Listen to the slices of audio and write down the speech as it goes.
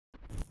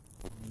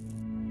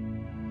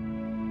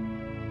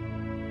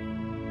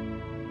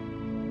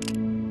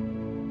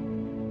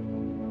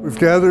We've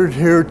gathered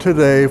here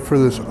today for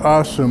this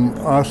awesome,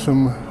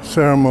 awesome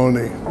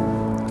ceremony.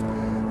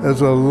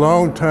 As a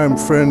longtime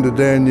friend to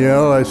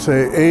Danielle, I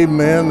say,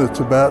 amen, it's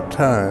about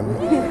time.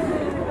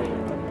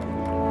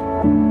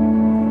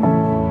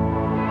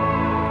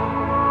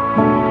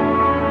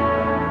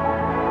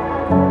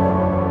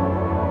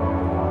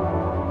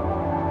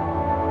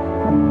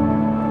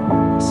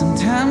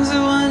 Sometimes I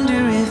wonder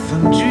if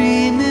I'm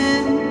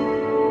dreaming,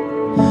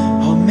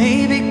 or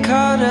maybe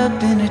caught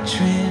up in a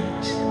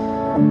trance.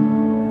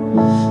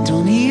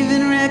 Don't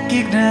even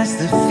recognize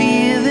the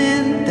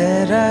feeling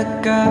that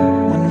I got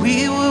when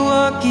we were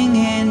walking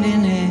hand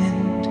in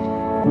hand.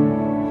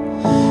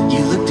 You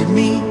looked at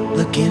me,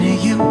 looking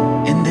at you,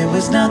 and there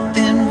was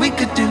nothing we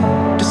could do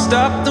to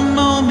stop the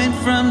moment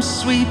from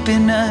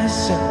sweeping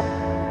us up.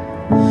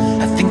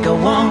 I think I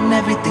want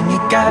everything you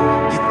got.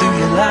 You threw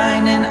your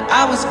line and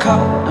I was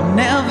caught. I'm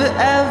never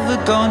ever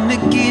gonna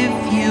give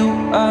you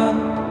up.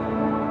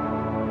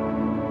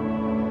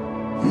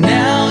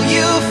 Now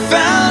you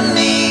found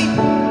me,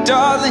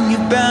 darling, you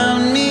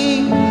bound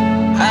me.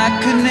 I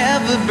could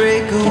never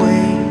break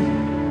away.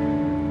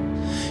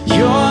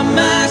 You're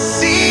my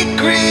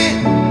secret,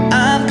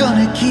 I'm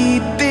gonna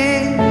keep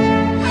it.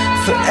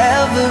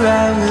 Forever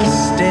I will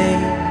stay.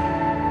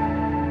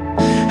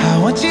 I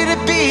want you to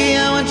be,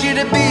 I want you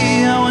to be,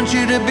 I want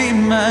you to be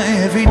my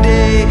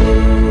everyday.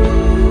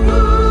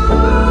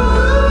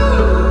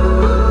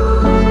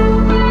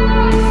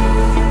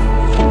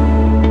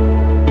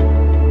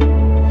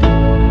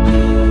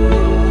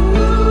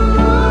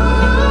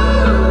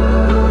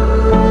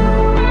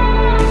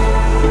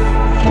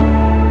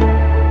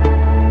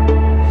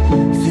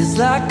 Feels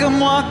like I'm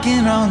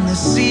walking on the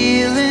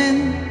ceiling,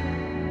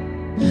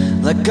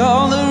 like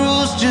all the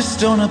rules just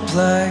don't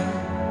apply.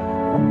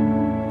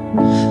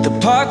 The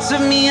parts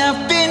of me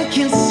I've been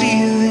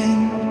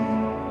concealing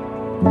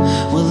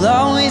will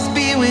always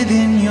be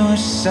within your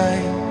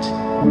sight.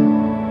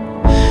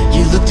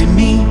 You looked at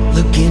me,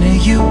 looking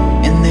at you,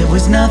 and there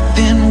was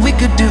nothing we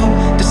could do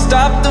to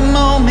stop the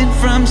moment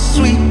from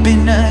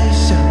sweeping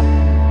us up.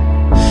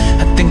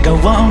 I think I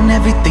want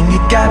everything you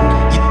got.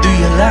 You threw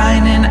your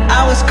line and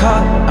I was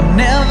caught. I'm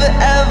never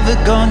ever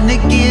gonna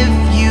give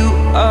you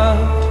up.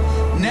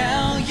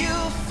 Now you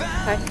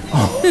found.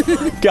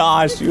 Oh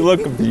gosh, you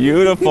look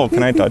beautiful.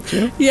 Can I touch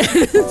you? Yes.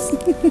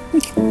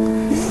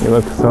 You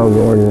look so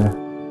gorgeous.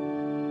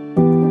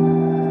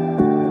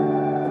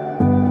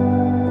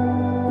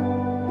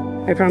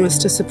 I promise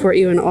to support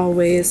you in all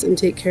ways and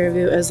take care of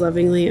you as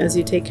lovingly as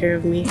you take care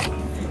of me.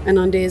 And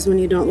on days when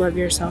you don't love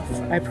yourself,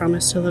 I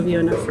promise to love you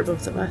enough for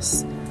both of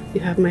us. You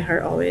have my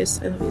heart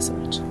always. I love you so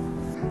much.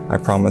 I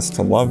promise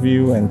to love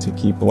you and to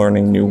keep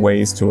learning new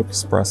ways to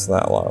express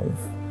that love.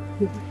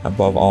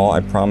 Above all, I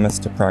promise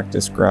to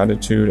practice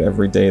gratitude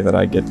every day that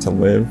I get to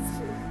live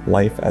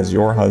life as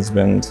your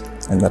husband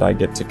and that I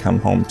get to come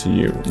home to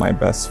you, my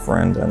best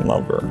friend and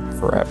lover,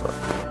 forever.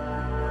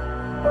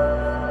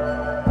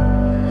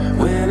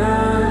 When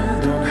I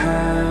don't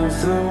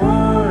have the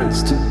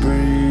words to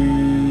breathe,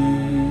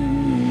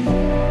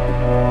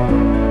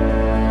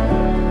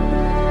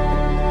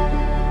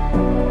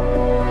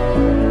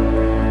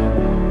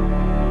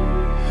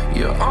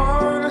 your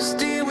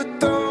honesty would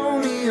throw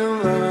me a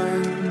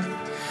line.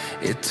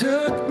 It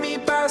took me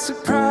by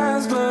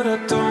surprise, but I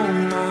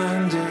don't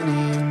mind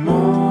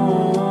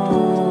anymore.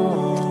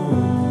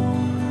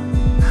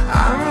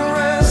 I'm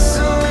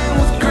wrestling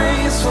with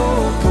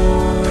graceful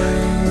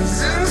poise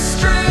and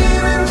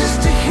straining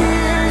just to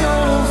hear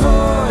your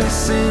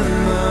voice in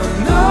the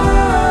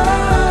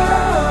noise.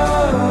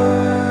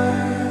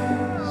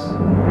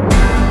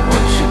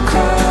 Want you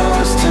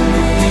close to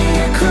me,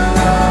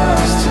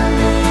 close to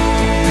me,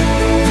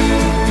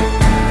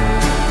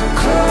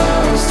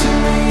 close to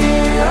me,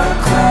 you're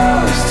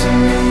close to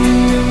me.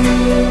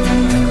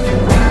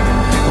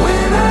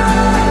 When I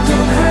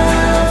don't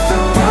have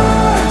the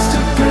words to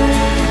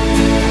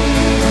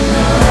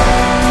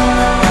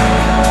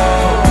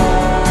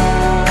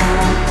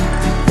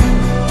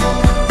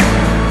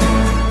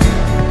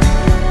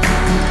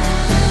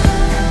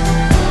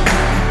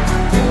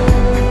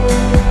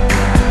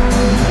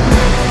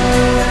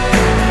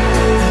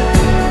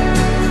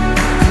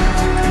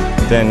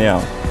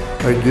Danielle,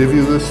 I give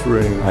you this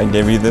ring I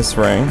give you this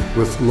ring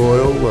with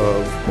loyal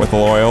love with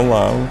loyal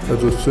love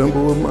as a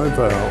symbol of my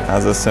vow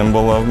as a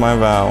symbol of my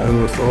vow.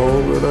 and with all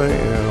that I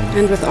am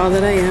And with all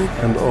that I am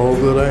and all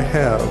that I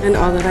have, and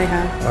all that I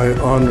have, I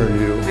honor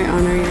you. I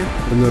honor you.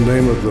 In the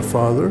name of the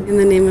Father In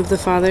the name of the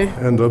Father,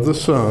 and of the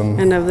Son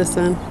and of the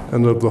Son,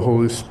 and of the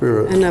Holy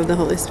Spirit. and of the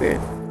Holy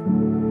Spirit.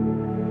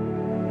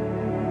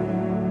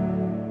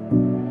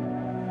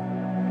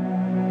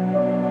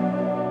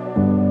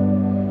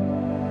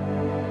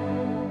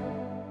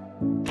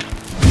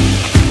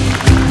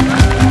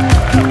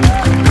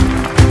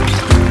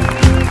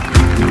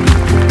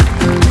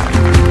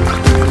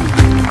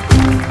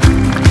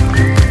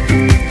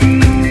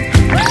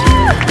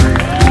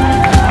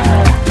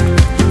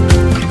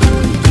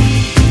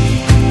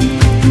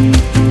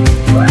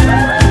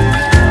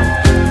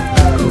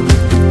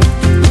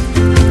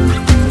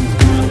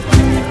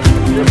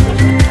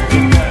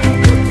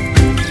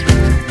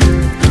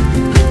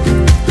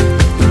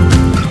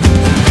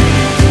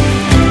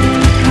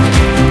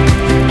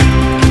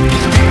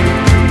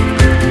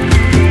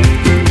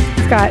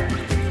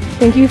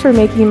 Thank you for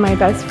making my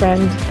best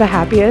friend the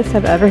happiest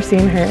I've ever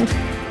seen her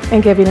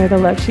and giving her the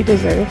love she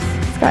deserves.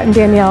 Scott and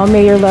Danielle,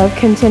 may your love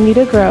continue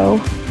to grow.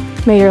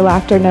 May your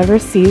laughter never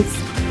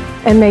cease.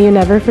 And may you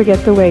never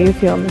forget the way you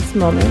feel in this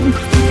moment.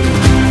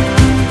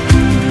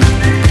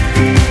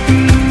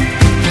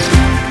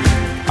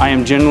 I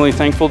am genuinely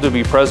thankful to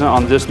be present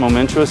on this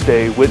momentous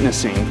day,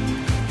 witnessing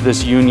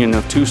this union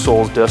of two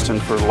souls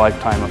destined for a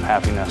lifetime of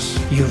happiness.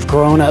 You've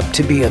grown up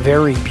to be a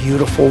very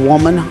beautiful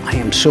woman. I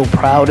am so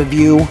proud of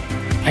you.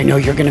 I know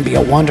you're going to be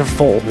a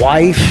wonderful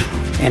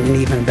wife and an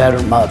even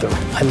better mother.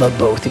 I love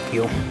both of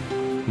you.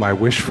 My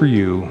wish for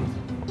you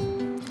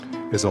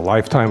is a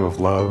lifetime of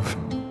love,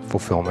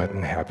 fulfillment,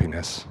 and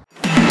happiness.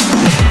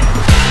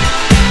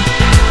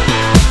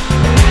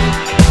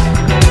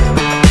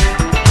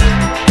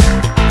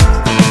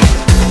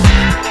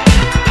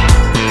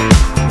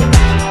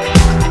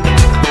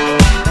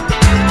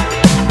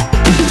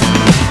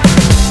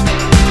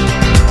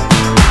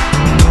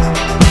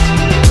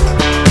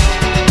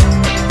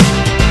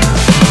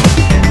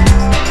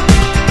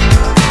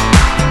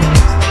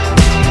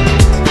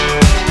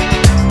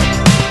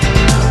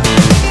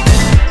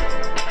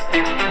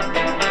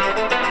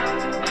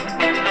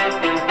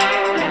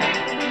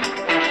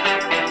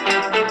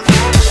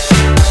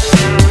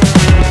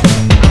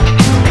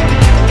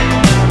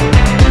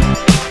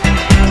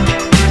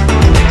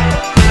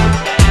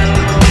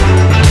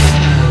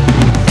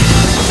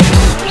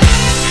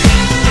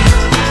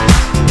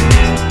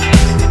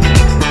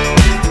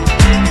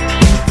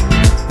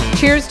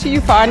 Cheers to you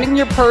finding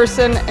your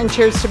person, and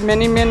cheers to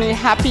many, many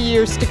happy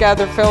years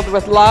together filled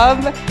with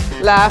love,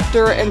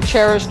 laughter, and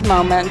cherished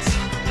moments.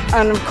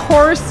 And of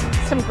course,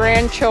 some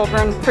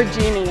grandchildren for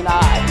Jeannie and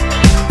I.